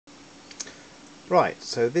Right,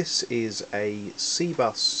 so this is a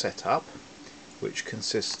CBUS setup which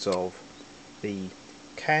consists of the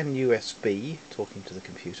CAN USB talking to the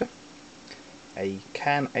computer, a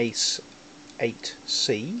CAN ACE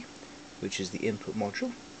 8C which is the input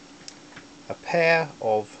module, a pair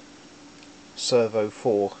of servo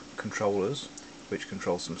 4 controllers which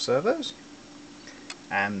control some servos,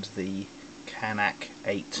 and the CANAC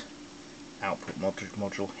 8 output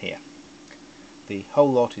module here. The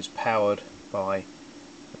whole lot is powered by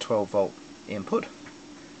a 12 volt input,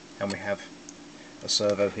 and we have a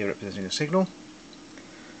servo here representing a signal.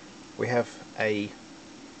 We have a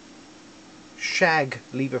shag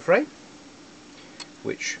lever frame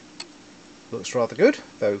which looks rather good,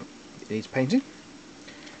 though it needs painting,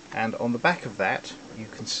 and on the back of that you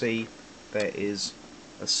can see there is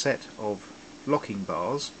a set of locking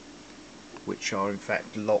bars which are in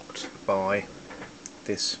fact locked by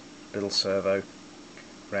this little servo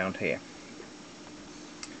round here.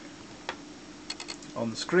 On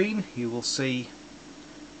the screen you will see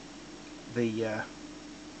the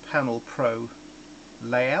Panel Pro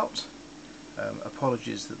layout.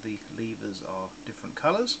 Apologies that the levers are different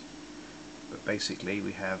colours, but basically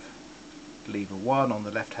we have lever 1 on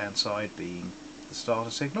the left hand side being the starter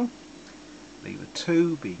signal, lever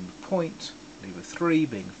 2 being the point, lever 3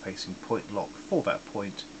 being a facing point lock for that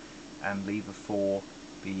point, and lever 4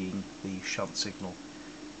 being the shunt signal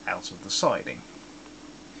out of the siding.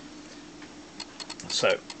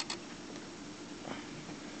 So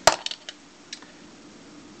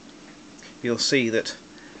you'll see that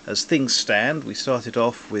as things stand, we started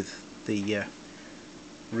off with the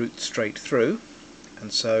route straight through,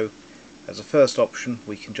 and so as a first option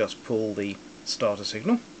we can just pull the starter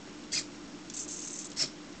signal,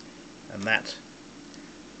 and that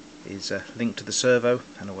is linked to the servo,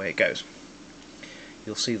 and away it goes.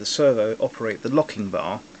 You'll see the servo operate the locking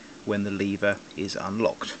bar when the lever is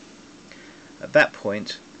unlocked. At that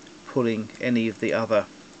point, pulling any of the other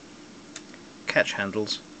catch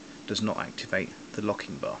handles does not activate the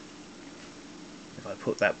locking bar. If I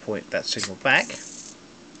put that signal back,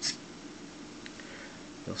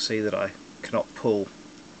 you'll see that I cannot pull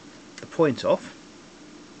the point off,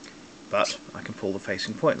 but I can pull the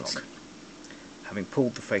facing point lock. Having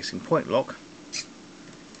pulled the facing point lock,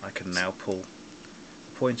 I can now pull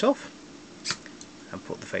the point off and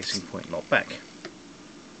put the facing point lock back.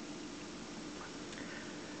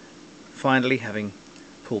 Finally, having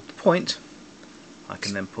pulled the point, I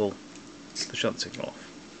can then pull the shunt signal off.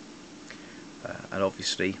 And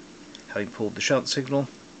obviously, having pulled the shunt signal,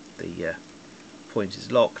 the point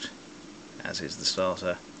is locked, as is the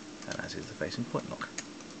starter and as is the facing point lock.